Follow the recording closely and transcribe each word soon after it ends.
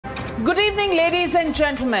Good evening, ladies and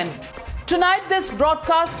gentlemen. Tonight, this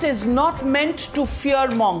broadcast is not meant to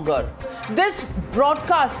fearmonger. This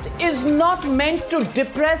broadcast is not meant to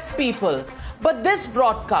depress people, but this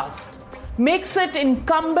broadcast makes it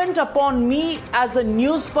incumbent upon me as a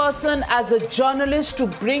news person, as a journalist, to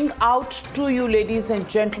bring out to you, ladies and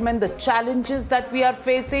gentlemen, the challenges that we are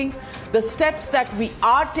facing, the steps that we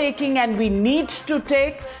are taking and we need to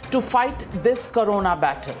take to fight this corona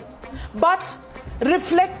battle. But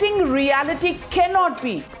reflecting reality cannot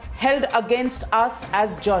be held against us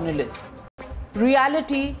as journalists.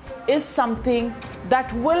 Reality is something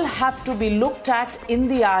that will have to be looked at in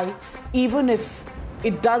the eye, even if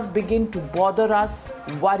it does begin to bother us,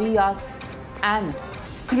 worry us, and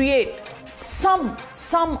create some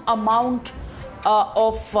amount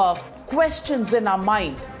of questions in our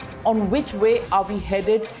mind on which way are we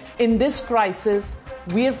headed in this crisis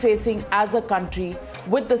we are facing as a country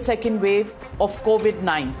with the second wave of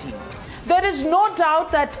COVID-19. There is no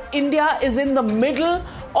doubt that India is in the middle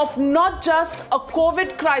of not just a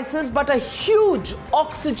COVID crisis, but a huge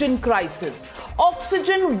oxygen crisis.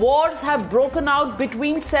 Oxygen wars have broken out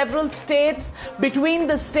between several states, between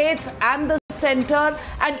the states and the center.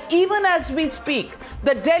 And even as we speak,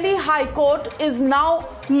 the Delhi High Court is now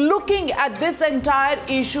looking at this entire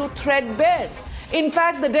issue threadbare. In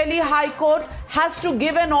fact, the Delhi High Court has to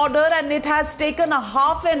give an order, and it has taken a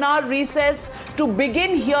half an hour recess to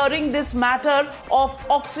begin hearing this matter of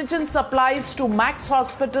oxygen supplies to Max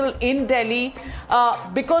Hospital in Delhi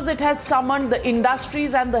because it has summoned the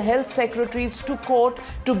industries and the health secretaries to court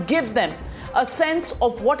to give them a sense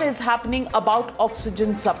of what is happening about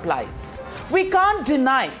oxygen supplies. We can't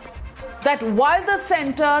deny that while the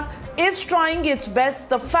center is trying its best,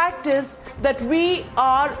 the fact is that we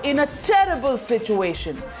are in a terrible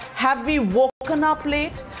situation. Have we woken up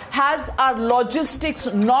late? Has our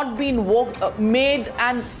logistics not been made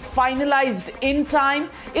and finalized in time?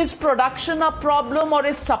 Is production a problem, or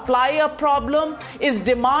is supply a problem? Is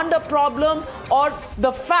demand a problem? Or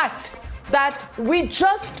the fact that we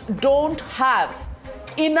just don't have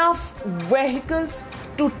enough vehicles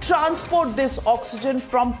to transport this oxygen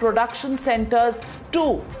from production centers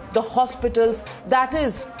to the hospitals, that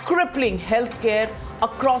is crippling healthcare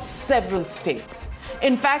across several states.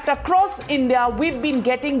 In fact, across India, we've been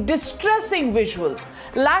getting distressing visuals.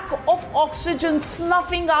 Lack of oxygen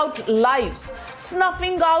snuffing out lives,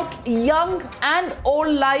 snuffing out young and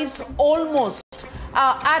old lives almost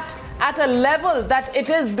at a level that it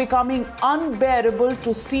is becoming unbearable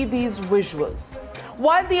to see these visuals.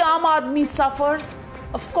 While the Aam Aadmi suffers,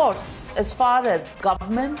 of course, as far as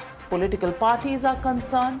governments, political parties are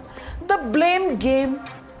concerned, the blame game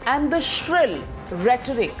and the shrill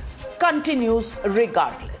rhetoric continues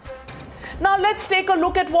regardless. Now let's take a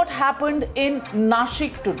look at what happened in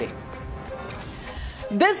Nasik today.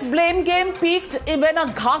 This blame game peaked when a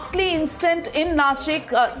ghastly incident in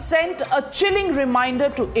Nasik sent a chilling reminder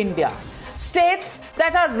to India. States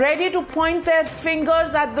that are ready to point their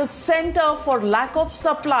fingers at the center for lack of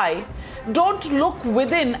supply don't look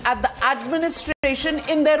within at the administration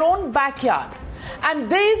in their own backyard.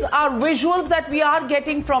 And these are visuals that we are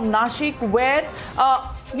getting from Nasik, where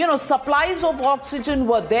supplies of oxygen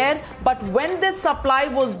were there, but when this supply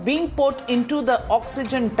was being put into the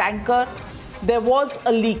oxygen tanker, there was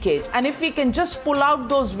a leakage. And if we can just pull out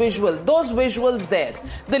those visuals there,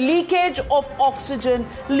 the leakage of oxygen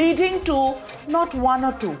leading to not one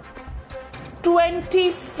or two,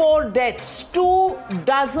 24 deaths,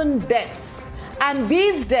 24 deaths. And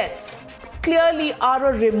these deaths clearly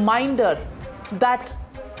are a reminder that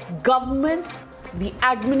governments, the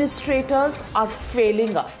administrators are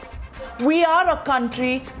failing us. We are a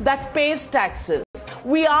country that pays taxes.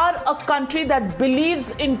 We are a country that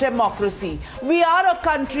believes in democracy. We are a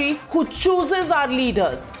country who chooses our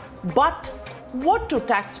leaders. But what do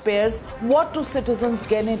taxpayers, what do citizens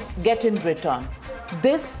get in return?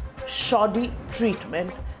 This shoddy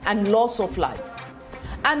treatment and loss of lives.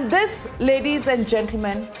 And this, ladies and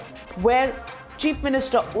gentlemen, where Chief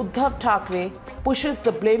Minister Uddhav Thackeray pushes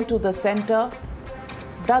the blame to the center,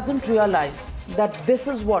 doesn't realize that this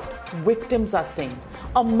is what victims are saying.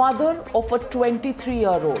 A mother of a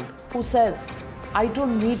 23-year-old who says, I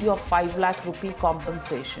don't need your 5 lakh rupee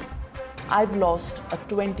compensation. I've lost a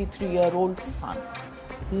 23-year-old son.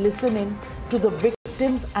 Listen in to the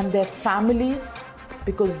victims and their families,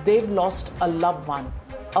 because they've lost a loved one,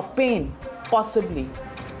 a pain possibly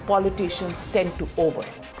politicians tend to overlook.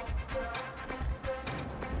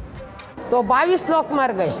 तो 22 लोग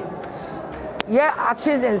मर गए ये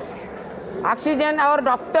oxygen से। Oxygen और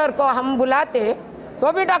doctor को हम बुलाते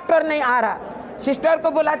तो भी डॉक्टर नहीं आ रहा, सिस्टर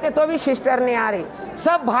को बुलाते तो भी सिस्टर नहीं आ रही,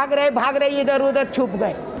 सब भाग रहे इधर उधर छुप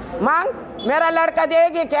गए। मांग, मेरा लड़का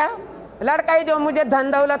देगी क्या? लड़का ही दो, मुझे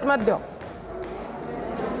धन दौलत मत दो।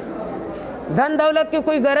 धन दौलत की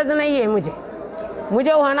कोई गरज नहीं है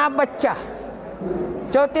मुझे होना बच्चा।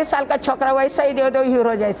 34 साल का छोकरा वैसा ही दे दो,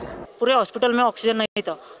 हीरो जैसा। पूरे हॉस्पिटल में ऑक्सीजन नहीं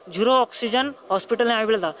था, 0 ऑक्सीजन हॉस्पिटल में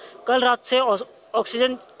अवेलेबल था। कल रात से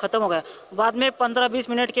ऑक्सीजन खत्म हो गया। बाद में 15-20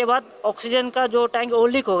 मिनट के बाद ऑक्सीजन का जो टैंक वो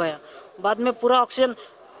लीक हो गया। बाद में पूरा ऑक्सीजन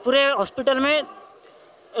पूरे हॉस्पिटल में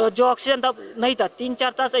जो ऑक्सीजन था नहीं था।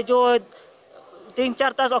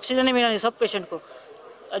 3-4 तास ऑक्सीजन नहीं मिला सब पेशेंट को।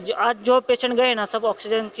 आज जो पेशेंट गए ना, सब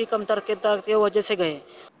ऑक्सीजन की कमतरता की वजह से गए।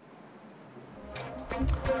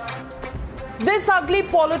 This ugly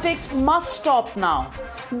politics must stop now.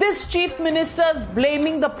 This chief minister is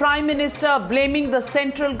blaming the prime minister, blaming the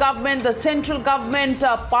central government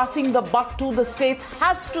passing the buck to the states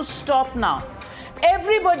has to stop now.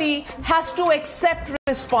 Everybody has to accept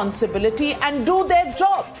responsibility and do their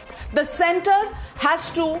jobs. The center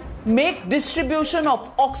has to make distribution of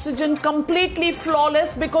oxygen completely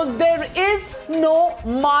flawless because there is no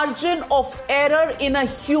margin of error in a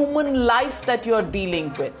human life that you're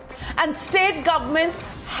dealing with. And state governments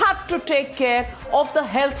have to take care of the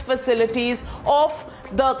health facilities, of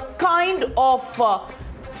the kind of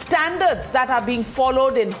standards that are being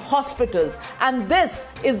followed in hospitals. And this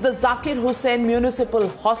is the Zakir Hussain Municipal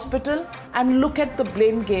Hospital. And look at the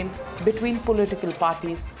blame game between political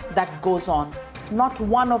parties that goes on. Not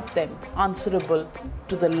one of them answerable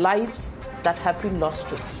to the lives that have been lost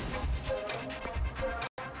to them.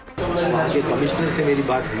 वहाँ के commissioner से मेरी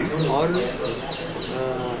बात हुई और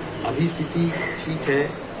अभी स्थिति ठीक है।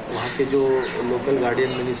 वहाँ के जो लोकल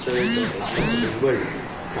गार्डियन मिनिस्टर वहाँ पर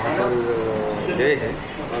गए हैं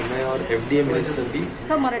और मैं और एफडीए मिनिस्टर भी।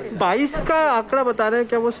 22 का आंकड़ा बता रहे हैं,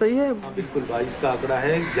 क्या वो सही है? बिल्कुल 22 का आंकड़ा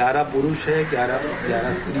है। 11 पुरुष है,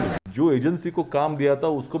 11 स्त्री। जो एजेंसी को काम दिया था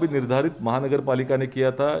उसको भी निर्धारित महानगर पालिका ने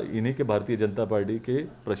किया था इन्हीं के भारतीय जनता पार्टी के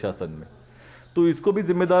प्रशासन में। तो इसको भी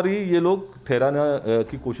जिम्मेदारी ये लोग ठहराने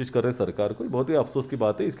की कोशिश कर रहे हैं सरकार को। बहुत ही अफसोस की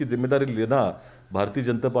बात है। इसकी जिम्मेदारी लेना भारतीय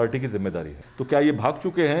जनता पार्टी की जिम्मेदारी है। तो क्या ये भाग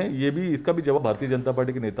चुके हैं, ये भी इसका भी जवाब भारतीय जनता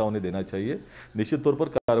पार्टी के नेताओं ने देना चाहिए। निश्चित तौर पर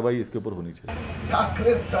कार्रवाई इसके ऊपर होनी चाहिए।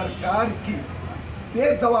 ठाकरे सरकार की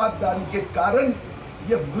बेजवाबदारी के कारण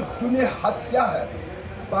ये मृत्यु ने हत्या है।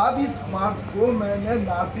 22 मार्च को मैंने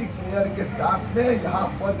नासिक मेयर के साथ में यहाँ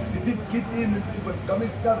पर विजिट की थी। म्युनिसिपल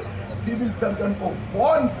कमिश्नर सिविल सर्जन को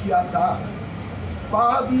फोन किया था।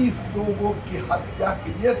 22 लोगों की हत्या के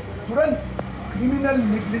लिए तुरंत क्रिमिनल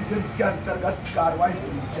नेग्लिजेंस के अंतर्गत कार्रवाई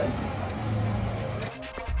होनी चाहिए।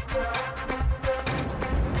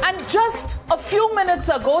 And just a few minutes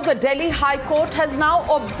ago, the Delhi High Court has now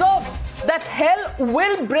observed that hell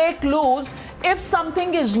will break loose if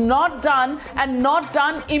something is not done and not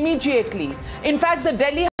done immediately. In fact, the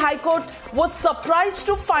Delhi High Court was surprised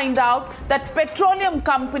to find out that petroleum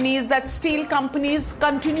companies, that steel companies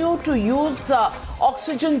continue to use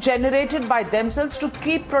oxygen generated by themselves to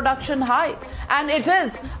keep production high. And it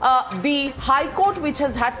is the High Court which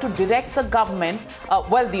has had to direct the government.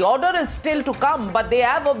 Well, the order is still to come, but they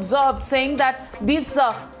have observed saying that these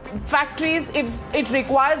factories, if it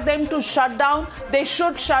requires them to shut down, they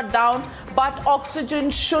should shut down, but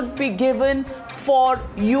oxygen should be given for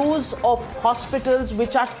use of hospitals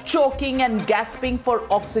which are choking and gasping for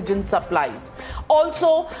oxygen supplies.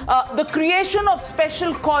 Also, the creation of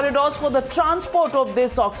special corridors for the transport of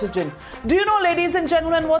this oxygen. Do you know, ladies and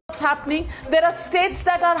gentlemen, what's happening? There are states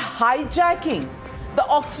that are hijacking the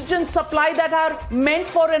oxygen supply that are meant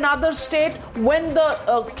for another state when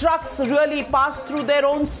the trucks really pass through their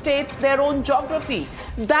own states, their own geography.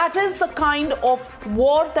 That is the kind of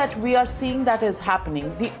war that we are seeing that is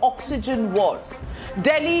happening, the oxygen wars.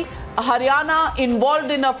 Delhi, Haryana involved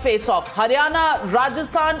in a face-off. Haryana,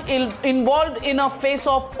 Rajasthan involved in a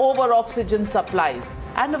face-off over oxygen supplies.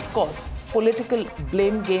 And of course, political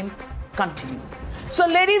blame game continues. So,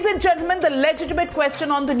 ladies and gentlemen, the legitimate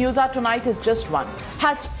question on the Newshour tonight is just one.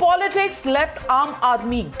 Has politics left Aam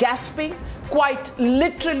Aadmi gasping? Quite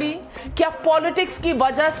literally. क्या politics की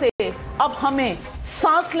वजह से अब हमें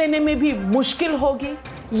सांस लेने में भी मुश्किल होगी?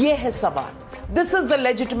 ये है सवाल. This is the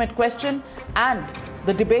legitimate question and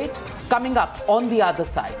the debate coming up on the other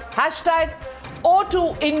side. Hashtag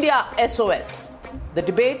O2 India SOS. The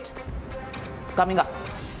debate coming up.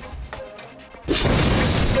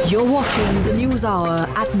 You're watching the News Hour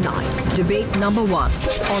at 9. Debate number 1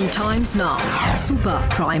 on Times Now. Super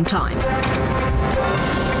Prime Time.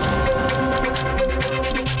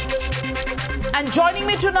 And joining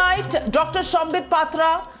me tonight, Dr. Sambit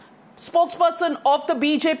Patra, spokesperson of the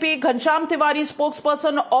BJP, Ghanshyam Tiwari,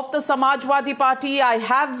 spokesperson of the Samajwadi Party. I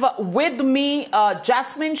have with me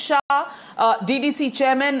Jasmine Shah, DDC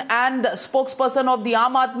chairman and spokesperson of the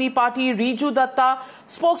Aam Aadmi Party, Riju Datta,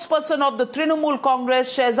 spokesperson of the Trinamool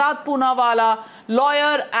Congress, Shehzad Poonawala,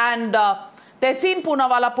 lawyer, and Tehseen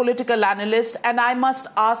Poonawala, political analyst. And I must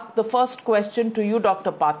ask the first question to you,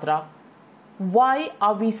 Dr. Patra. Why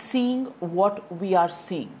are we seeing what we are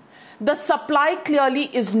seeing? The supply clearly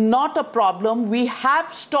is not a problem. We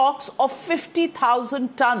have stocks of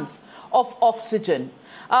 50,000 tons of oxygen.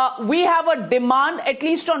 We have a demand, at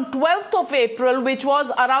least on 12th of April, which was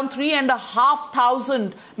around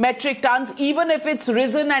 3,500 metric tons. Even if it's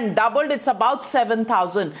risen and doubled, it's about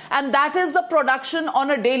 7,000. And that is the production on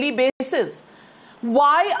a daily basis.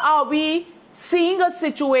 Why are we seeing a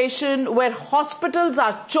situation where hospitals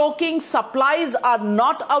are choking, supplies are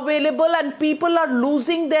not available, and people are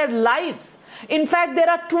losing their lives? In fact, there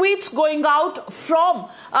are tweets going out from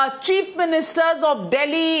chief ministers of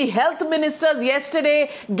Delhi, health ministers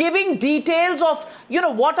yesterday, giving details of,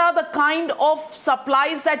 what are the kind of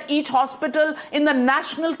supplies that each hospital in the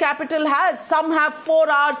national capital has. Some have 4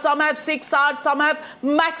 hours, some have 6 hours, some have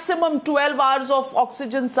maximum 12 hours of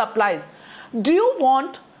oxygen supplies. Do you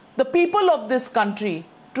want the people of this country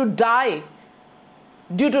to die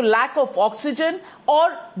due to lack of oxygen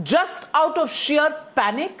or just out of sheer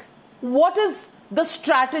panic? What is the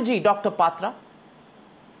strategy, Dr. Patra?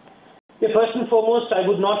 Yeah, first and foremost, I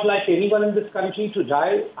would not like anyone in this country to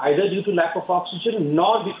die either due to lack of oxygen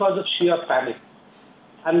nor because of sheer panic.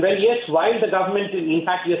 And well, yes, while the government, in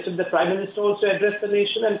fact, yesterday the Prime Minister also addressed the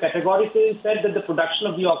nation and categorically said that the production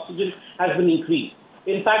of the oxygen has been increased.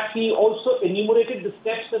 In fact, he also enumerated the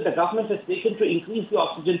steps that the government has taken to increase the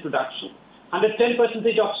oxygen production. 110%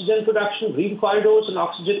 oxygen production, green corridors and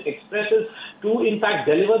oxygen expresses to, in fact,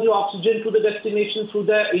 deliver the oxygen to the destination through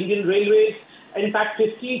the Indian Railways. In fact,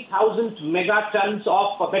 50,000 metric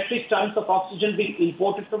tons of oxygen being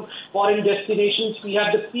imported from foreign destinations. We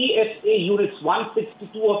have the PSA units,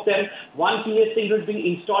 162 of them, one PSA unit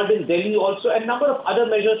being installed in Delhi also, and a number of other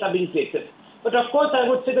measures are being taken. But of course, I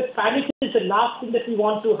would say that panic is the last thing that we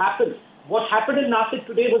want to happen. What happened in Nasik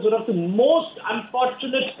today was one of the most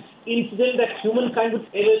unfortunate incidents that humankind would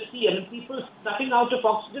ever see. I mean, people sucking out of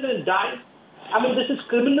oxygen and dying. I mean, this is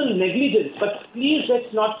criminal negligence. But please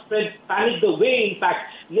let's not spread panic the way, in fact,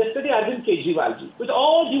 yesterday Arvind Kejriwal, with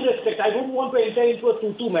all due respect, I don't want to enter into a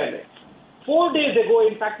tutu manner. 4 days ago,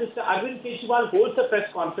 in fact, Mr. Arvind Kejriwal holds a press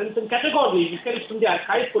conference and categorically, you can from the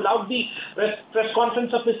archive pull out the press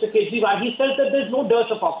conference of Mr. Kejriwal. He says that there's no dearth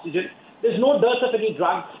of oxygen, there's no dearth of any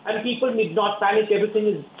drug, and people need not panic. Everything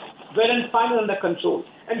is well and fine under control.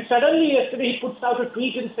 And suddenly, yesterday, he puts out a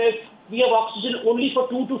tweet and says, we have oxygen only for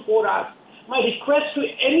 2 to 4 hours. My request to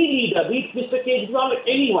any leader, be it Mr. Kejriwal or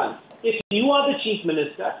anyone, if you are the chief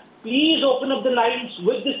minister, please open up the lines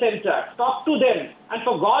with the centre. Talk to them. And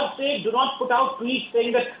for God's sake, do not put out tweets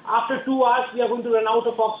saying that after 2 hours, we are going to run out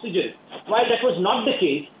of oxygen. While that was not the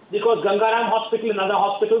case, because Gangaram Hospital and other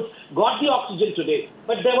hospitals got the oxygen today.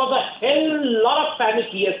 But there was a hell lot of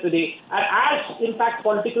panic yesterday. And as, in fact,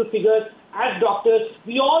 political figures, as doctors,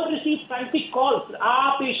 we all received frantic calls.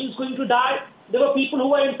 Are patients going to die? There were people who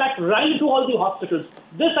were, in fact, running to all the hospitals.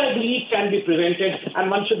 This, I believe, can be prevented,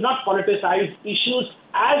 and one should not politicize issues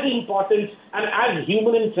as important and as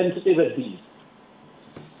human and sensitive as these.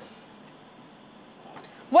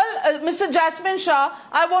 Well, Mr. Jasmine Shah,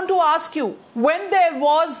 I want to ask you, when there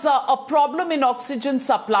was a problem in oxygen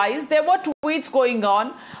supplies, there were tweets going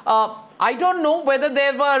on. I don't know whether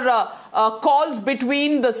there were calls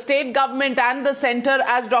between the state government and the centre,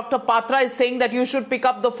 as Dr. Patra is saying that you should pick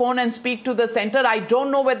up the phone and speak to the centre. I don't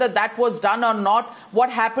know whether that was done or not.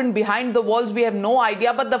 What happened behind the walls, we have no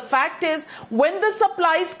idea. But the fact is, when the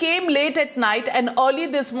supplies came late at night and early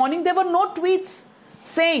this morning, there were no tweets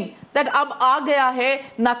saying that ab aa gaya hai,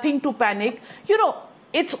 nothing to panic.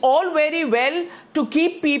 It's all very well to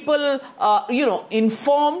keep people,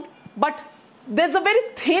 informed, but there's a very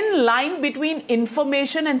thin line between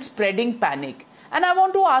information and spreading panic. And I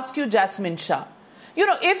want to ask you, Jasmine Shah,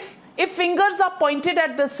 if fingers are pointed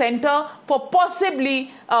at the centre for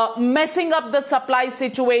possibly messing up the supply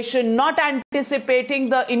situation, not anticipating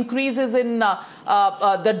the increases in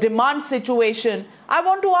the demand situation, I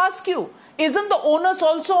want to ask you, isn't the onus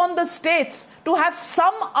also on the states to have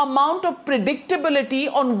some amount of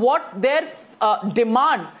predictability on what their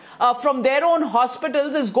demand from their own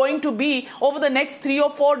hospitals is going to be over the next 3 or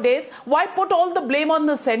 4 days? Why put all the blame on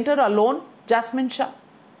the centre alone, Jasmine Shah?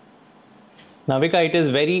 Navika, it is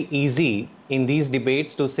very easy in these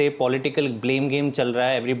debates to say political blame game chal raha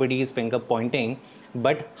hai, everybody is finger pointing,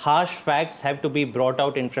 but harsh facts have to be brought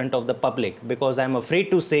out in front of the public, because I'm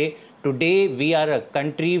afraid to say today we are a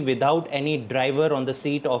country without any driver on the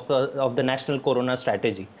seat of the national corona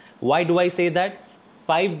strategy. Why do I say that?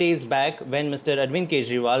 5 days back, when Mr. Arvind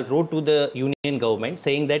Kejriwal wrote to the union government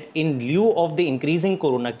saying that in lieu of the increasing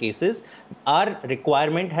corona cases, our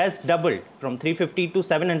requirement has doubled from 350 to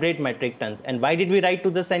 700 metric tons. And why did we write to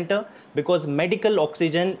the center? Because medical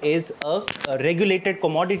oxygen is a regulated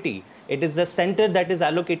commodity. It is the center that is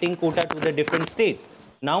allocating quota to the different states.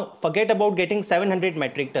 Now, forget about getting 700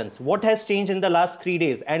 metric tons. What has changed in the last 3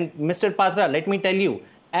 days? And Mr. Patra, let me tell you,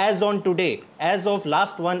 as on today, as of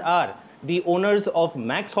last 1 hour, the owners of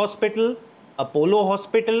Max Hospital, Apollo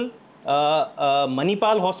Hospital,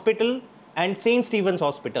 Manipal Hospital and St. Stephen's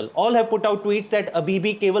Hospital all have put out tweets that abhi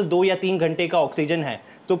bhi keval 2 या 3 घंटे का oxygen hai.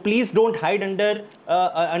 So please don't hide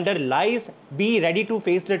under lies. Be ready to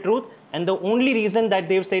face the truth. And the only reason that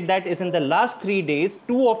they've said that is in the last 3 days,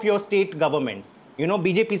 2 of your state governments,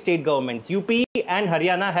 BJP state governments, UP and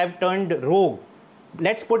Haryana have turned rogue.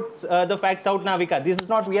 Let's put the facts out, Navika. This is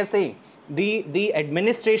not we are saying. The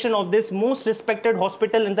administration of this most respected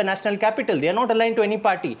hospital in the national capital, they are not aligned to any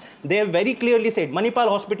party. They have very clearly said, Manipal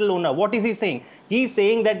Hospital owner, what is he saying? He is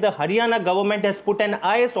saying that the Haryana government has put an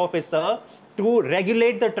IS officer to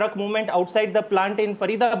regulate the truck movement outside the plant in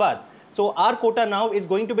Faridabad. So our quota now is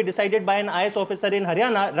going to be decided by an IS officer in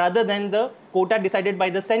Haryana rather than the quota decided by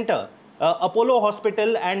the center. Apollo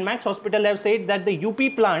Hospital and Max Hospital have said that the UP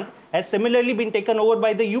plant has similarly been taken over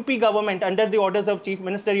by the UP government under the orders of Chief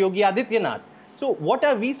Minister Yogi Adityanath. So what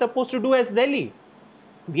are we supposed to do as Delhi?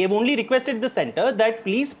 We have only requested the center that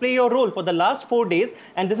please play your role for the last 4 days,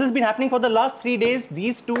 and this has been happening for the last 3 days.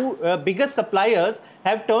 These two biggest suppliers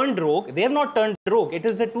have turned rogue. They have not turned rogue. It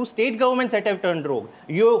is the 2 state governments that have turned rogue.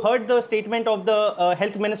 You heard the statement of the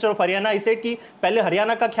health minister of Haryana. He said कि पहले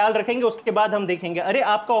हरियाणा का ख्याल रखेंगे, उसके बाद हम देखेंगे. अरे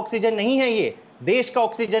आपका ऑक्सीजन नहीं है ये, देश का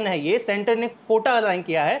ऑक्सीजन है ये. सेंटर ने कोटा अलाइन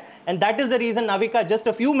किया है, and that is the reason, Navika, just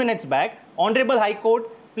a few minutes back, Honorable High Court,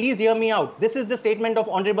 please hear me out. This is the statement of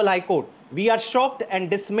Honorable High Court. We are shocked and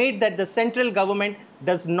dismayed that the central government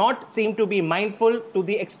does not seem to be mindful to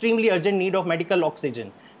the extremely urgent need of medical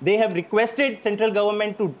oxygen. They have requested central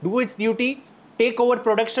government to do its duty, take over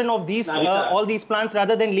production of these all these plants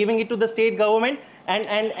rather than leaving it to the state government,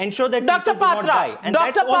 and ensure that Dr. people do not die. And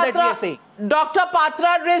that's all that we are saying. Dr.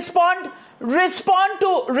 Patra,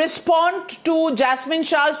 respond to Jasmine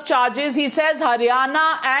Shah's charges. He says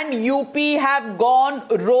Haryana and UP have gone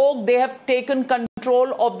rogue. They have taken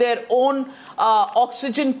control of their own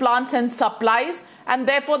oxygen plants and supplies, and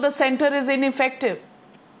therefore the center is ineffective.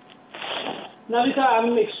 Navika,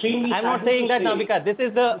 I'm not saying that, Navika. This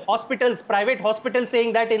is the hospitals, private hospitals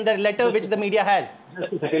saying that in the letter which the media has.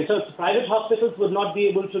 Just a second. So private hospitals would not be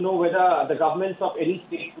able to know whether the governments of any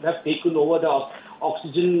state would have taken over the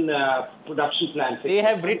oxygen production plants. They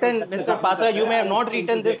have written, Mr. Patra, you may have not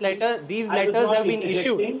written this letter. These letters have been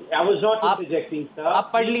issued. I was not interjecting, sir.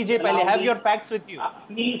 आप पढ़ लीजिए पहले. Have your facts with you.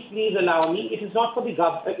 Please allow me. It is not for the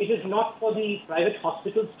it is not for the private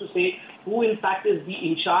hospitals to say who in fact is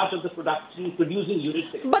in charge of the producing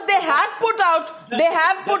units. But they have put out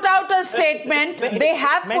a statement. They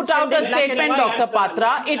have put out a statement, Dr.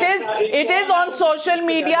 Patra. It is on social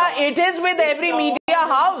media. It is with every media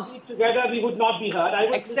house. Together we would not be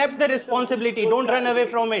heard. Accept the responsibility. Don't run away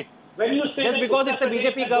from it. When you say just because it's a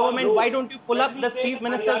BJP government, why don't you pull up the chief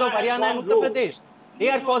ministers of Haryana and Uttar Pradesh? They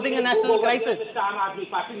are causing a national crisis.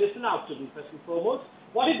 Listen out to me first and foremost.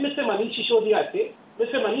 What did Mr. Manish Sisodiya say?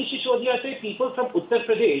 Mr. Manish Sisodiya said people from Uttar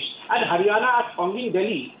Pradesh and Haryana are thronging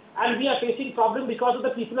Delhi, and we are facing problem because of the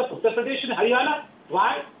people of Uttar Pradesh and Haryana.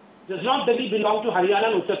 Why? Does not Delhi belong to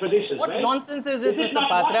Haryana and Uttar Pradesh? What nonsense is this, Mr.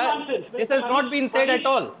 Patra? This has not been said at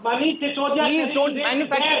all. Please don't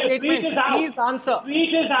manufacture statements. Please answer.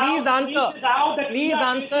 Please answer. Please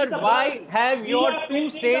answer. Why have your 2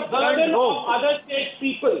 states turned rogue? Other states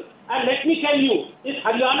people. And let me tell you, if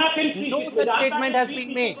Haryana can treat no such statement has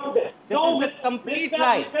been made. This is a complete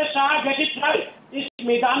lie. Mr. Shah, get it right. If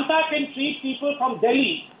Medanta can treat people from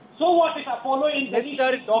Delhi, so what if Apollo in Delhi?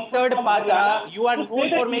 Mr. Doctored Patra, you are known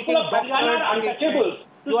for making doctored statements.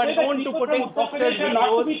 You are known to putting doctored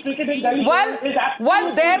videos.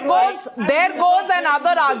 Well, there goes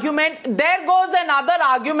another argument. There goes another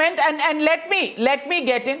argument, and let me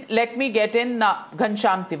get in.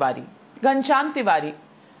 Ghanshyam Tiwari. Ghanshyam Tiwari.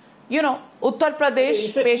 You know, Uttar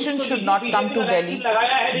Pradesh patients should not come to Delhi.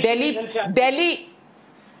 Delhi.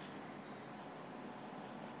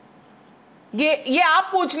 ये आप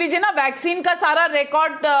पूछ लीजिए ना, vaccine का सारा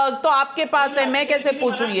record तो आपके पास है, मैं कैसे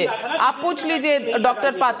पूछूं? ये आप पूछ लीजिए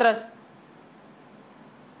डॉक्टर पात्रा.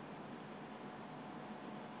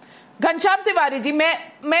 घनश्याम तिवारी जी,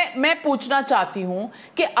 मैं पूछना चाहती हूं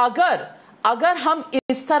कि अगर हम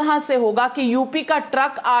इस तरह से होगा कि यूपी का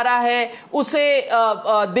ट्रक आ रहा है, उसे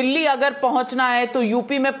दिल्ली अगर पहुंचना है तो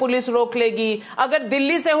यूपी में पुलिस रोक लेगी, अगर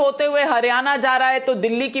दिल्ली से होते हुए हरियाणा जा रहा है तो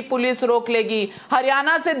दिल्ली की पुलिस रोक लेगी,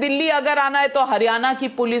 हरियाणा से दिल्ली अगर आना है तो हरियाणा की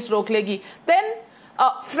पुलिस रोक लेगी, then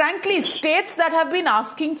frankly, states that have been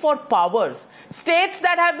asking for powers, states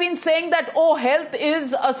that have been saying that, oh, health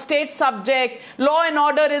is a state subject, law and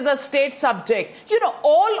order is a state subject,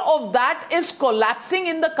 all of that is collapsing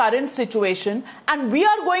in the current situation, and we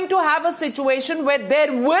are going to have a situation where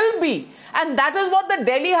there will be, and that is what the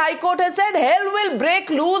Delhi High Court has said, hell will break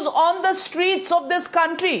loose on the streets of this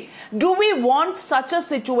country. Do we want such a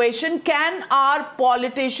situation? Can our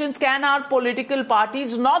politicians, can our political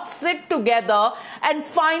parties not sit together and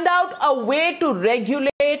find out a way to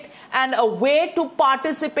regulate and a way to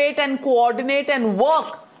participate and coordinate and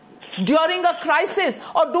work during a crisis?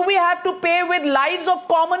 Or do we have to pay with lives of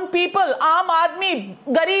common people? आम आदमी,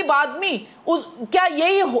 गरीब आदमी, क्या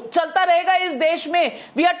यही चलता रहेगा इस देश में?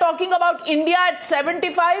 We are talking about India at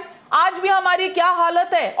 75. आज भी हमारी क्या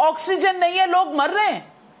हालत है? ऑक्सीजन नहीं है, लोग मर रहे हैं.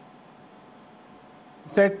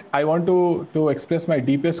 Said, I want to express my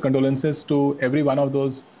deepest condolences to every one of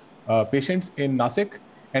those patients in Nasik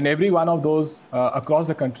and every one of those across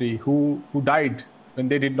the country who died when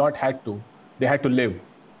they did not had to. They had to live.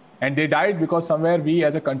 And they died because somewhere we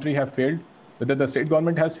as a country have failed. Whether the state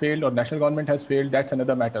government has failed or national government has failed, that's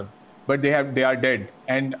another matter. But they are dead.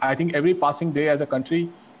 And I think every passing day as a country,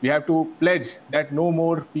 we have to pledge that no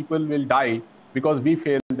more people will die because we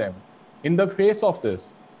failed them. In the face of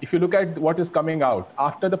this, if you look at what is coming out,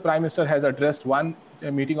 after the Prime Minister has addressed one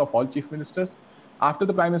meeting of all chief ministers, after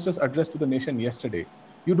the Prime Minister's address to the nation yesterday,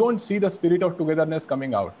 you don't see the spirit of togetherness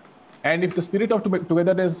coming out. And if the spirit of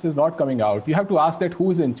togetherness is not coming out, you have to ask that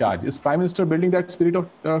who is in charge. Is Prime Minister building that spirit of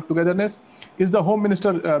togetherness? Is the Home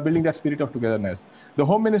Minister building that spirit of togetherness? The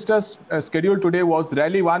Home Minister's schedule today was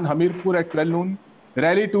Rally 1, Hamirpur at 12 noon,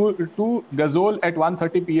 Rally 2, Gazol at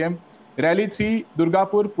 1:30 p.m., Rally 3,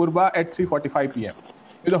 Durgapur, Purba at 3:45 p.m.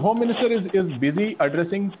 If the Home Minister is busy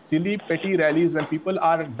addressing silly, petty rallies when people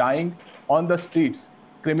are dying on the streets,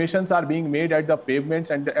 cremations are being made at the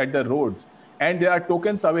pavements and at the roads, and there are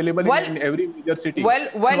tokens available in every major city.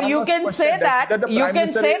 Well, you can say that,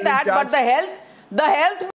 but the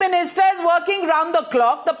health minister is working round the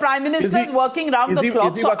clock. The Prime Minister is working round the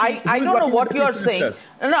clock. So I don't know what you're saying.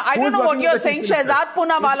 No, I don't know what you're saying. Shehzad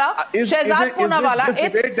Poonawala.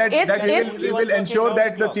 We will ensure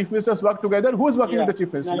that the chief ministers work together. Who is working with the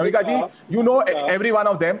chief minister? Navika ji, you know every one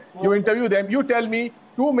of them. You interview them. You tell me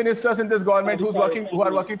 2 ministers in this government who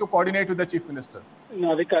are working to coordinate with the chief ministers.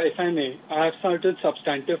 Navika, if I may, I have certain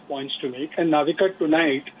substantive points to make. And Navika,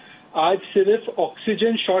 tonight, आज सिर्फ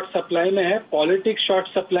oxygen short supply में है, politics short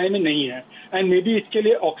supply में नहीं है. And may be इसके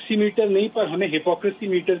लिए oximeter नहीं, पर हमें हिपोक्रेसी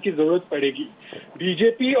मीटर की जरूरत पड़ेगी.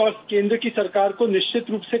 बीजेपी और केंद्र की सरकार को निश्चित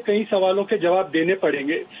रूप से कई सवालों के जवाब देने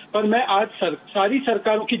पड़ेंगे, पर मैं आज सारी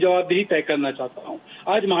सरकारों की जवाबदेही तय करना चाहता हूं.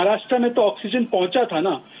 आज महाराष्ट्र में तो ऑक्सीजन पहुंचा था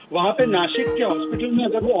ना, वहां पे नासिक के हॉस्पिटल में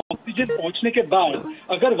अगर वो ऑक्सीजन पहुंचने के बाद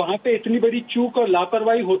अगर वहां पे इतनी बड़ी चूक और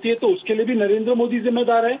लापरवाही होती है तो उसके लिए भी नरेंद्र मोदी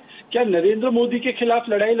जिम्मेदार है. क्या नरेंद्र मोदी के खिलाफ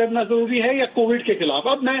लड़ाई लड़ना जरूरी है या कोविड के खिलाफ?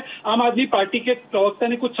 अब मैं आम आदमी पार्टी के प्रवक्ता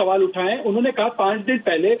ने कुछ सवाल उठाए. उन्होंने कहा 5 दिन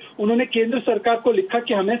पहले उन्होंने केंद्र सरकार को लिखा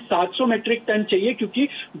कि हमें 700 मेट्रिक टन चाहिए क्योंकि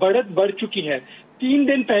बढ़त बढ़ चुकी है. 3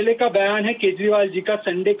 दिन पहले का बयान है केजरीवाल जी का,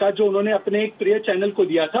 संडे का, जो उन्होंने अपने एक प्रिय चैनल को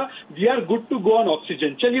दिया था, we are good to go on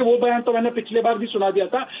oxygen. चलिए, वो बयान तो मैंने पिछले बार भी सुना दिया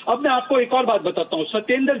था. अब मैं आपको एक और बात बताता हूँ.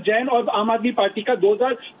 सत्येंद्र जैन और आम आदमी पार्टी का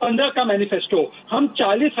 2015 का मैनिफेस्टो, हम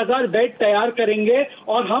 40,000 बेड तैयार करेंगे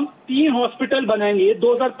और हम 3 हॉस्पिटल बनाएंगे. ये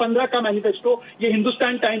 2015 का मैनिफेस्टो, ये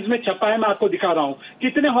हिंदुस्तान टाइम्स में छपा है, मैं आपको दिखा रहा हूँ.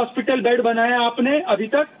 कितने हॉस्पिटल बेड बनाए आपने अभी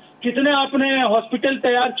तक? कितने आपने हॉस्पिटल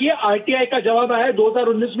तैयार किए? आरटीआई का जवाब आया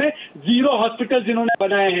 2019 में 0 हॉस्पिटल जिन्होंने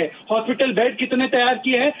बनाए हैं. हॉस्पिटल बेड कितने तैयार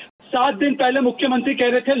किए हैं? 7 दिन पहले मुख्यमंत्री कह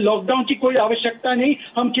रहे थे लॉकडाउन की कोई आवश्यकता नहीं,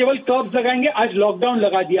 हम केवल कर्फ्यू लगाएंगे. आज लॉकडाउन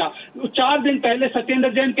लगा दिया. 4 दिन पहले सत्येंद्र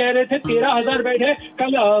जैन कह रहे थे 13,000 बेड है,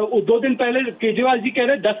 कल 2 दिन पहले केजरीवाल जी कह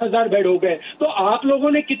रहे 10,000 बेड हो गए. तो आप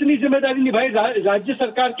लोगों ने कितनी जिम्मेदारी निभाई राज्य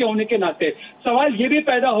सरकार के होने के नाते? सवाल ये भी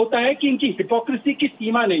पैदा होता है कि इनकी हिपोक्रेसी की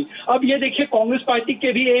सीमा नहीं. अब ये देखिए, कांग्रेस पार्टी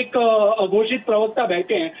के भी एक अघोषित प्रवक्ता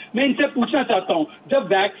बैठे हैं. मैं इनसे पूछना चाहता हूं, जब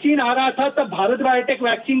वैक्सीन आ रहा था तब भारत बायोटेक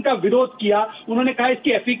वैक्सीन का विरोध किया. उन्होंने कहा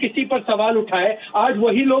इसकी एफिकेसी इम्यूनिटी पर सवाल उठाए, आज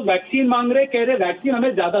वही लोग वैक्सीन मांग रहे, कह रहे वैक्सीन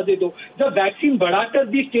हमें ज्यादा दे दो। जब वैक्सीन बढ़ाकर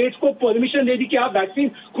दी, स्टेट्स को परमिशन दे दी कि आप वैक्सीन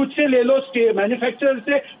खुद से ले लो मैन्युफैक्चरर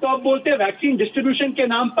से, तो अब बोलते हैं वैक्सीन डिस्ट्रीब्यूशन के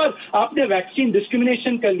नाम पर आपने वैक्सीन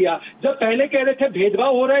डिस्क्रिमिनेशन कर लिया। जब पहले कह रहे थे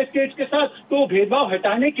भेदभाव हो रहा है स्टेट्स के साथ, तो भेदभाव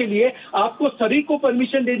हटाने के लिए आपको सभी को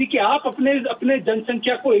परमिशन दे दी कि आप अपने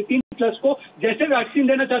जनसंख्या को 18+ को जैसे वैक्सीन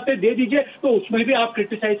देना चाहते हैं दे दीजिए, तो उसमें भी आप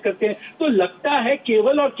क्रिटिसाइज करते हैं। तो लगता है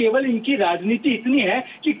केवल और केवल इनकी राजनीति इतनी है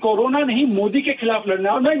कि कोरोना नहीं मोदी के खिलाफ लड़ना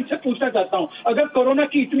है। और मैं इनसे पूछना चाहता हूं, अगर कोरोना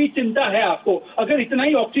की इतनी चिंता है आपको, अगर इतना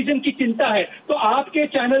ही ऑक्सीजन की चिंता है, तो आपके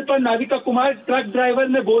चैनल पर नाविका कुमार ट्रक ड्राइवर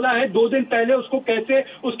ने बोला है 2 दिन पहले उसको कैसे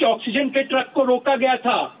उसके ऑक्सीजन के ट्रक को रोका गया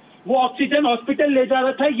था। वो ऑक्सीजन हॉस्पिटल ले जा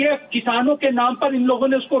रहा था, ये किसानों के नाम पर इन लोगों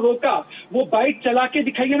ने उसको रोका। वो बाइक चला के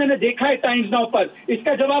दिखाइए, मैंने देखा है टाइम्स नाउ पर।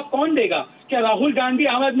 इसका जवाब कौन देगा? क्या राहुल गांधी,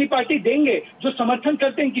 आम आदमी पार्टी देंगे, जो समर्थन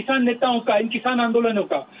करते हैं इन किसान नेताओं का, इन किसान आंदोलनों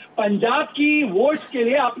का? पंजाब की वोट्स के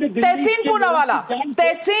लिए आपने तहसीन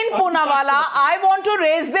Poonawalla, I want to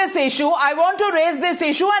raise this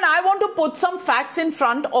issue and I want to put some facts in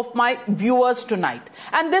front of my viewers tonight.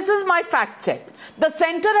 And this is my fact check. The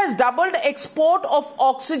center has doubled export of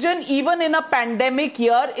oxygen even in a pandemic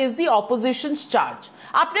year is the opposition's charge.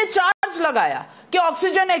 आपने charge लगाया कि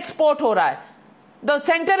oxygen export हो रहा है. The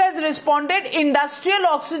center has responded, industrial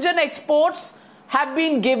oxygen exports have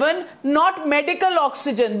been given, not medical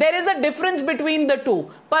oxygen. There is a difference between the two.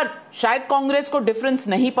 पर शायद कांग्रेस को difference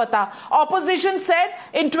नहीं पता. Opposition said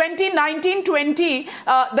in 2019-20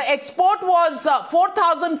 the export was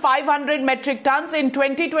 4,500 metric tons. In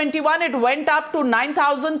 2021 it went up to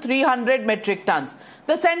 9,300 metric tons.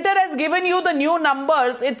 The center has given you the new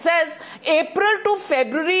numbers. It says April to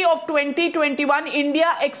February of 2021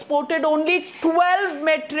 India exported only 12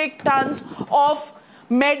 metric tons of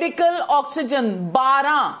medical oxygen.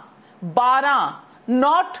 12,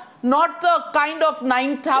 not the kind of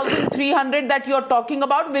 9,300 that you're talking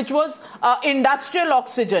about, which was industrial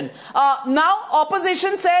oxygen. Now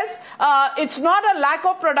opposition says it's not a lack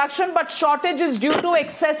of production but shortage is due to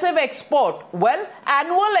excessive export. Well,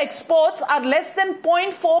 annual exports are less than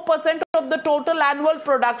 0.4% of the total annual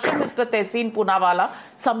production, Mr. Tehseen Poonawalla.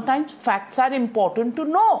 Sometimes facts are important to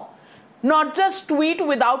know, not just tweet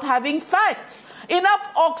without having facts. Enough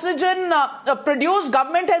oxygen produced,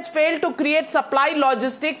 government has failed to create supply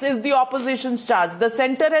logistics is the opposition's charge. The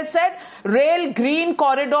center has said rail green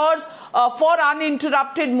corridors for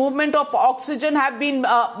uninterrupted movement of oxygen have been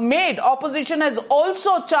made. Opposition has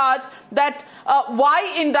also charged that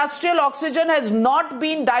why industrial oxygen has not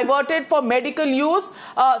been diverted for medical use.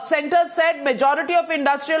 Center said majority of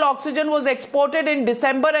industrial oxygen was exported in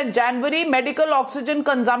December and January. Medical oxygen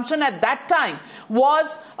consumption at that time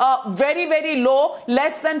was very, very low,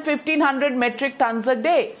 less than 1,500 metric tons a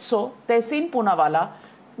day. So, Tehseen Poonawalla,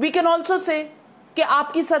 we can also say कि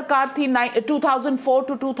आपकी सरकार थी 2004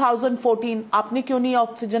 to 2014, आपने क्यों नहीं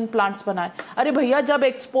oxygen plants बनाए? अरे भैया, जब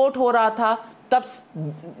एक्सपोर्ट हो रहा था तब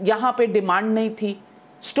यहाँ पे डिमांड नहीं थी.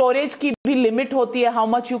 स्टोरेज की भी लिमिट होती है, how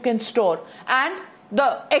much you can store. And the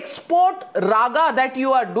export raga that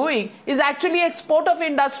you are doing is actually export of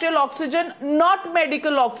industrial oxygen, not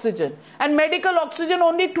medical oxygen. And medical oxygen,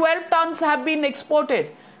 only 12 tons have been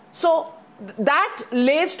exported. So that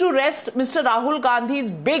lays to rest Mr. Rahul Gandhi's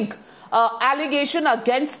big allegation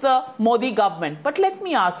against the Modi government. But let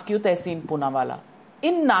me ask you, Tehseen Poonawalla,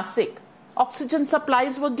 in Nasik, oxygen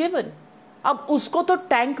supplies were given. अब उसको तो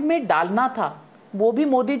tank में डालना था. वो भी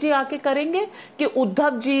मोदी जी आके करेंगे कि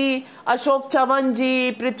उद्धव जी, अशोक चव्हाण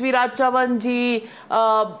जी, पृथ्वीराज चव्हाण जी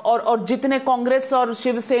और जितने कांग्रेस और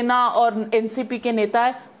शिवसेना और एनसीपी के नेता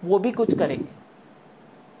है वो भी कुछ करेंगे?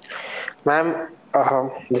 Ma'am,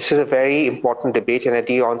 this is a very important debate, and at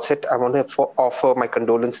the onset I want to offer my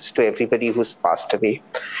condolences to everybody who's passed away.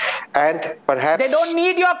 And perhaps they don't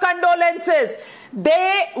need your condolences.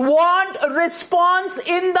 They want response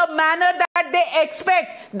in the manner that they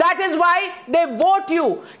expect. That is why they vote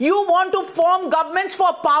you. You want to form governments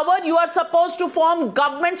for power. You are supposed to form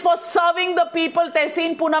governments for serving the people,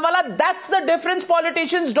 Tehseen Poonawalla. That's the difference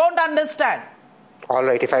politicians don't understand. All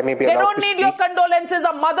right, if I may be allowed to speak. They don't need your condolences.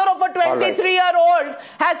 A mother of a 23-year-old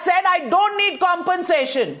has said, I don't need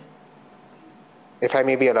compensation. If I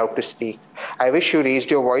may be allowed to speak. I wish you raised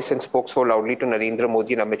your voice and spoke so loudly to Narendra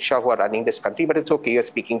Modi and Amit Shah, who are running this country, but it's okay, you're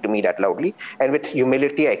speaking to me that loudly, and with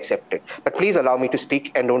humility I accept it. But please allow me to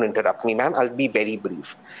speak and don't interrupt me, ma'am. I'll be very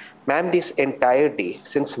brief. Ma'am, this entire day,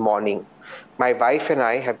 since morning, My wife and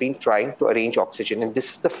I have been trying to arrange oxygen, and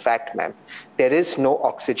this is the fact, ma'am. There is no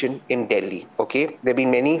oxygen in Delhi. Okay, there have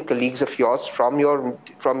been many colleagues of yours from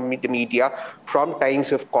the media, from Times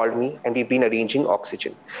who have called me, and we've been arranging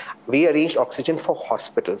oxygen. We arranged oxygen for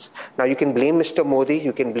hospitals. Now you can blame Mr. Modi,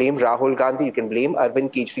 you can blame Rahul Gandhi, you can blame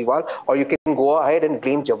Arvind Kejriwal, or you can go ahead and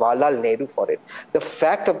blame Jawaharlal Nehru for it. The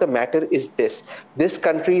fact of the matter is this: this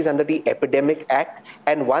country is under the Epidemic Act,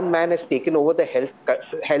 and one man has taken over the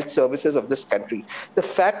health services of this country. The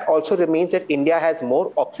fact also remains that India has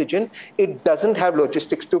more oxygen. It doesn't have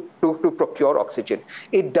logistics to procure oxygen.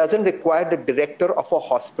 It doesn't require the director of a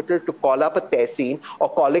hospital to call up a Tehseen or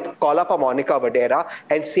call up a Monica Vadera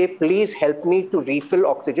and say, please help me to refill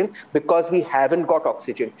oxygen because we haven't got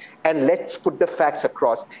oxygen. And let's put the facts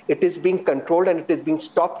across. It is being controlled and it is being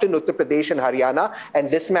stopped in Uttar Pradesh and Haryana, and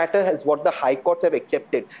this matter is what the high courts have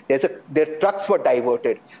accepted. Their trucks were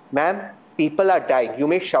diverted. Ma'am, people are dying. You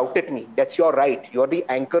may shout at me. That's your right. You're the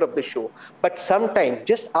anchor of the show. But sometimes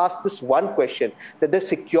just ask this one question, that the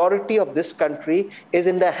security of this country is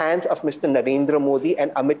in the hands of Mr. Narendra Modi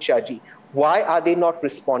and Amit Shah ji. Why are they not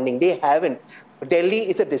responding? They haven't. Delhi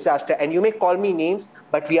is a disaster, and you may call me names,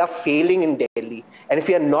 but we are failing in Delhi. And if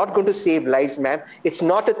we are not going to save lives, ma'am, it's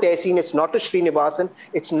not a Tehseen, it's not a Srinivasan,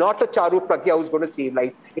 it's not a Charu Pragya who's going to save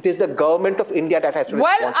lives. It is the government of India that has to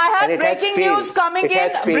respond. Well, I have breaking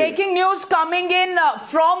news coming in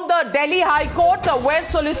from the Delhi High Court, where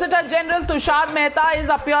Solicitor General Tushar Mehta is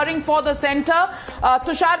appearing for the centre.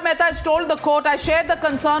 Tushar Mehta has told the court, I share the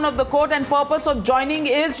concern of the court, and purpose of joining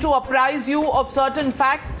is to apprise you of certain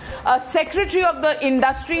facts. Secretary of the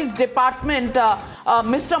Industries Department,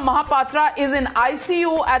 Mr. Mahapatra, is in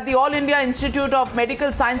ICU at the All India Institute of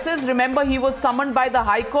Medical Sciences. Remember, he was summoned by the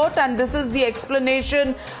High Court, and this is the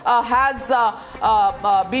explanation has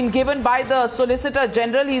been given by the Solicitor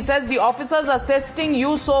General. He says the officers assisting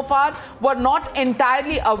you so far were not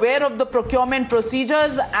entirely aware of the procurement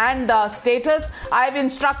procedures and status. I have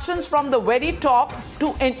instructions from the very top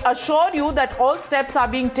to assure you that all steps are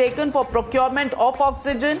being taken for procurement of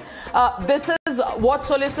oxygen. This is what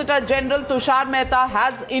Solicitor General Tushar Mehta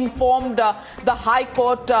has informed the High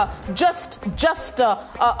Court just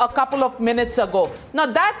a couple of minutes ago. Now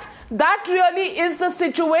that really is the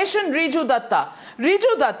situation, Riju Datta.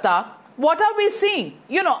 Riju Datta, what are we seeing?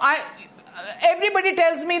 Everybody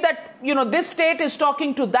tells me that, this state is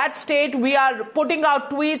talking to that state. We are putting out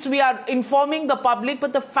tweets. We are informing the public.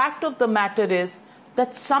 But the fact of the matter is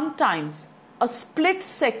that sometimes a split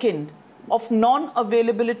second of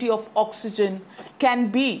non-availability of oxygen can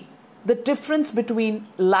be the difference between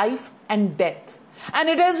life and death. And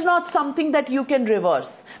it is not something that you can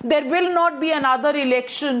reverse. There will not be another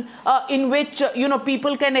election in which,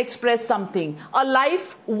 people can express something. A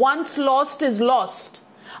life once lost is lost.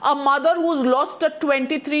 A mother who's lost a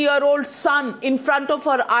 23-year-old son in front of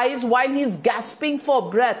her eyes while he's gasping for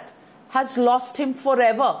breath has lost him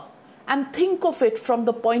forever. And think of it from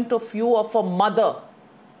the point of view of a mother.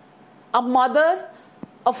 A mother,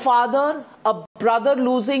 a father, a brother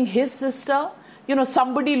losing his sister,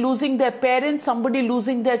 somebody losing their parents, somebody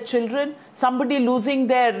losing their children, somebody losing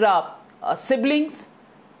their siblings.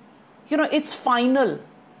 It's final.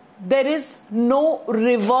 There is no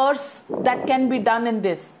reverse that can be done in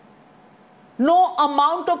this. No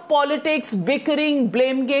amount of politics, bickering,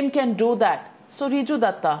 blame game can do that. So, Riju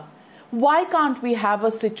Datta, why can't we have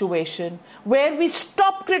a situation where we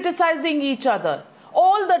stop criticizing each other?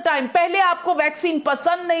 All the time. पहले आपको vaccine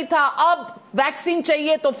पसंद नहीं था, अब vaccine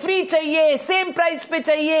चाहिए तो free चाहिए, same price पे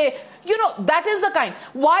चाहिए. That is the kind.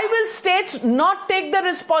 Why will states not take the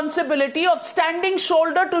responsibility of standing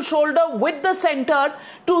shoulder to shoulder with the center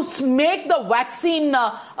to make the vaccine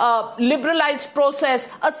liberalized process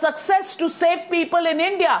a success to save people in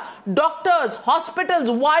India? Doctors, hospitals,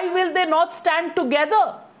 why will they not stand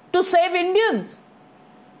together to save Indians?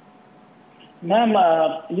 Ma'am,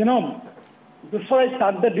 before I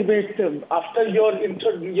start the debate, after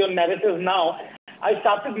your narrative now, I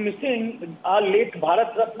started missing our late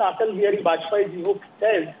Bharat Ratna Atal Bihari Vajpayee ji, who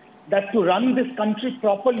says that to run this country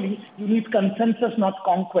properly, you need consensus, not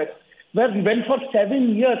conquest. When for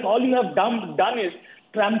 7 years, all you have done is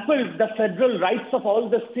trampled the federal rights of all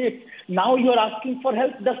the states. Now you're asking for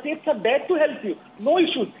help. The states are there to help you. No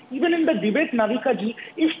issues. Even in the debate, Navika ji,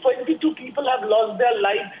 if 22 people have lost their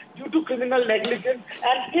lives due to criminal negligence,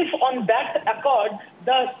 and if on that accord,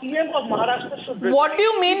 the CM of Maharashtra should... What do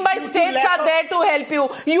you mean by states are there to help you?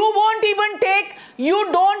 You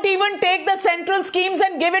don't even take the central schemes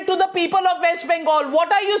and give it to the people of West Bengal.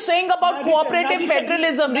 What are you saying about cooperative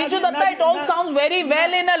federalism? Riju Datta, it all sounds very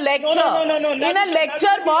well in a lecture. In a lecture,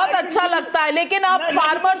 बहुत अच्छा लगता है, लेकिन आप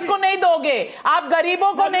farmers को नहीं दोगे, आप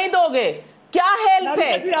गरीबों को नहीं दोगे. क्या हेल्प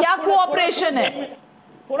है, क्या कोऑपरेशन है?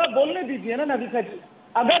 थोड़ा बोलने दीजिए ना नविका जी।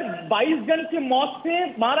 अगर 22 जन की मौत से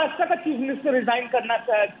महाराष्ट्र का चीफ मिनिस्टर रिजाइन करना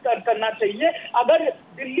चाहिए, अगर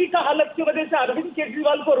दिल्ली का हालत की वजह से अरविंद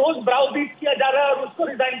केजरीवाल को रोज ब्राउबीट किया जा रहा है और उसको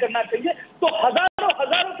रिजाइन करना चाहिए, तो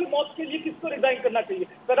हजारों की मौत के लिए किसको रिजाइन करना चाहिए?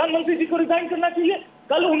 प्रधानमंत्री जी को रिजाइन करना चाहिए।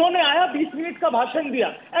 कल उन्होंने आया 20 मिनट का भाषण दिया,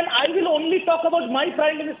 and I will only talk about my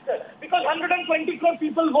prime minister because 120 crore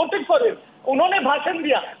people voted for him. उन्होंने भाषण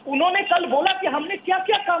दिया, उन्होंने कल बोला कि हमने क्या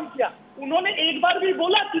क्या काम किया, उन्होंने एक बार भी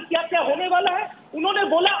बोला कि क्या क्या होने वाला है, उन्होंने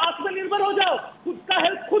बोला आत्मनिर्भर हो जाओ, खुद का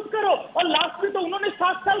हेल्प खुद करो, और लास्ट में तो उन्होंने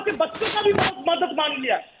 7 साल के बच्चों का भी मदद मांग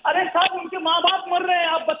लिया। अरे साहब, उनके माँ बाप मर रहे हैं,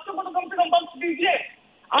 आप बच्चों को तो कम से कम बख्श दीजिए।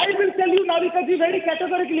 I will tell you, Navika ji, very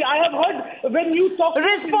categorically, I have heard when you talk...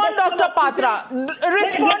 Respond, Dr. Patra.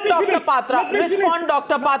 Respond, Dr. Patra. Respond,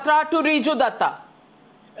 Dr. Patra, to Riju Datta.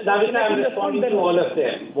 Navika, I'm responding to all of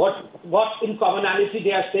them. What in commonality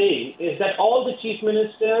they are saying is that all the chief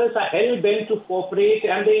ministers are hell-bent to cooperate,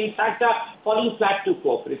 and they in fact are falling flat to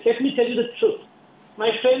cooperate. Let me tell you the truth.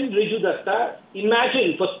 My friend Riju Datta,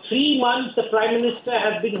 imagine for 3 months the Prime Minister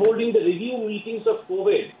has been holding the review meetings of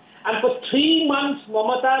COVID. And for 3 months,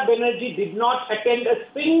 Mamata Banerjee did not attend a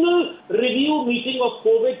single review meeting of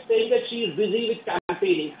COVID, saying that she is busy with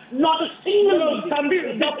campaigning. Not a single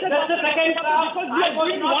meeting. That's the second time. I was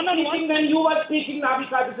not speaking when you were speaking,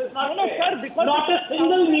 Navika. This is not fair. Not a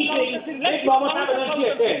single meeting did Mamata Banerjee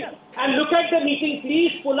attend. And look at the meeting.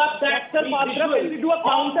 Please pull up that visual. Can we do a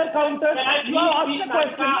counter? You asked the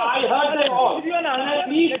question. I heard them all.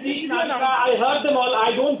 Please, Navika, I heard them all.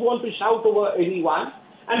 I don't want to shout over anyone.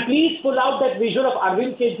 And please pull out that visual of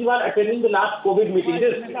Arvind Kejriwal attending the last COVID meeting.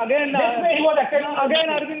 Again, he was attending.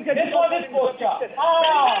 Again, Arvind Kejriwal. This was his posture.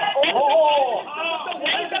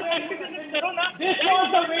 This was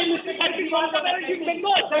the way Mr. Kejriwal was attending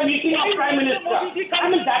the meeting of Prime Minister. I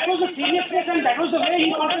mean, that was the seriousness, and that was the way he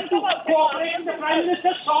wanted to cooperate with the Prime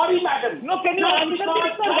Minister. Sorry, madam. No, can you answer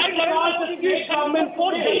the state government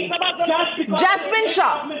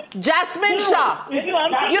Jasmine Shah.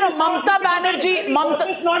 You know, Mamata Banerjee,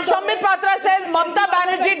 Sambit Patra says Mamata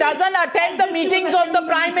Banerjee doesn't attend the meetings of the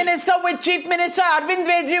Prime Minister with Chief Minister Arvind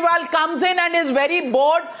Kejriwal comes in and is very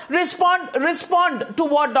bored. Respond to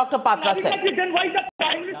what Dr. Patra says.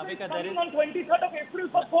 Navika, on 23rd of April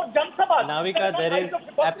for 4 Jan Sabha. Navika, there is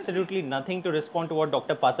absolutely nothing to respond to what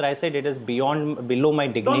Dr. Patra I said. It is below my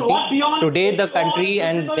dignity. Today the country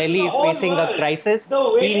and Delhi is facing a crisis.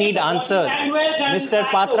 We need answers. Mr.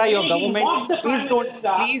 Patra, your government, please don't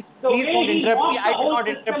interrupt me. I do not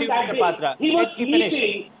interrupt you, Mr. Patra. Let me finish.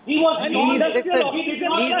 Please listen.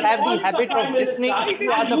 Please have the habit of listening. If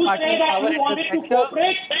you are the party in power at the sector,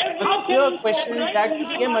 the clear question that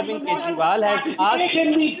CM Arvind Kejriwal has asked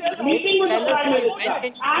is, tell us when can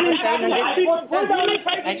you give the 700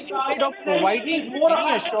 and instead of providing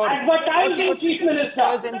any assurance, what your chief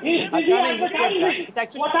ministers in Haryana and UP have done is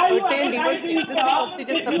actually curtailed even existing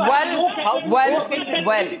oxygen supply.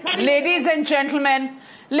 Well, ladies and gentlemen,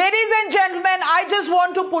 I just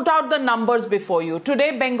want to put out the numbers before you.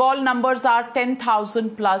 Today, Bengal numbers are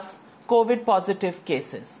 10,000 plus COVID positive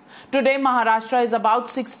cases. Today, Maharashtra is about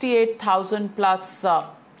 68,000 plus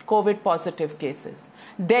COVID positive cases.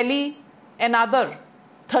 Delhi, another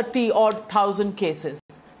 30-odd thousand cases.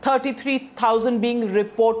 33,000 being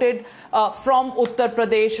reported from Uttar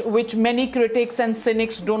Pradesh, which many critics and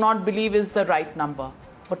cynics do not believe is the right number.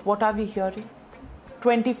 But what are we hearing?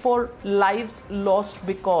 24 lives lost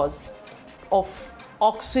because of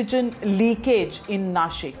oxygen leakage in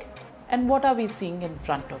Nasik. And what are we seeing in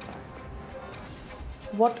front of us?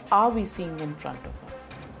 What are we seeing in front of us?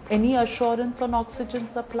 Any assurance on oxygen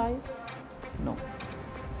supplies? No.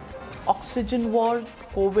 Oxygen wars,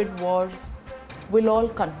 COVID wars will all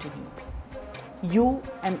continue. You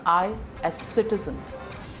and I as citizens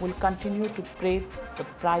will continue to pay the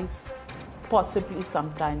price, possibly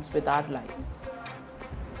sometimes with our lives.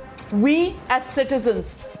 We as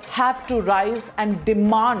citizens have to rise and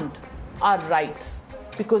demand our rights,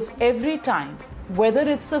 because every time, whether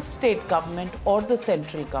it's a state government or the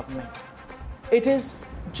central government, it is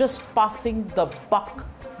just passing the buck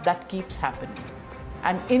that keeps happening.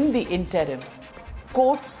 And in the interim,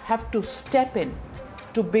 courts have to step in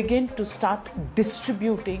to begin to start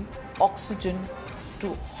distributing oxygen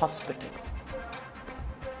to hospitals.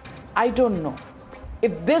 I don't know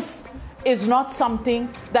if this is not something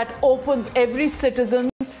that opens every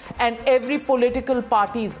citizen's and every political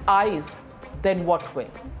party's eyes, then what will?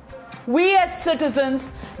 We as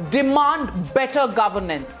citizens demand better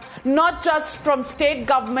governance, not just from state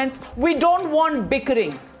governments. We don't want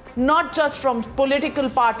bickerings, not just from political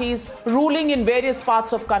parties ruling in various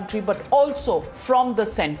parts of country, but also from the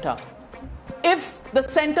center. If the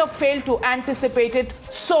center failed to anticipate it,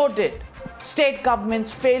 so did state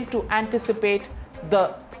governments fail to anticipate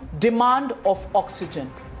the demand of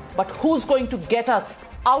oxygen. But who's going to get us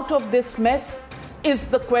out of this mess is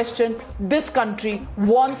the question this country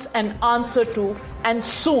wants an answer to, and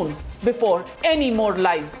soon, before any more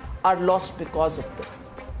lives are lost because of this.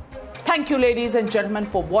 Thank you, ladies and gentlemen,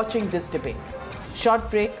 for watching this debate.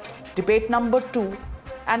 Short break, debate number 2,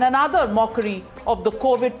 and another mockery of the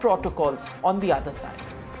COVID protocols on the other side.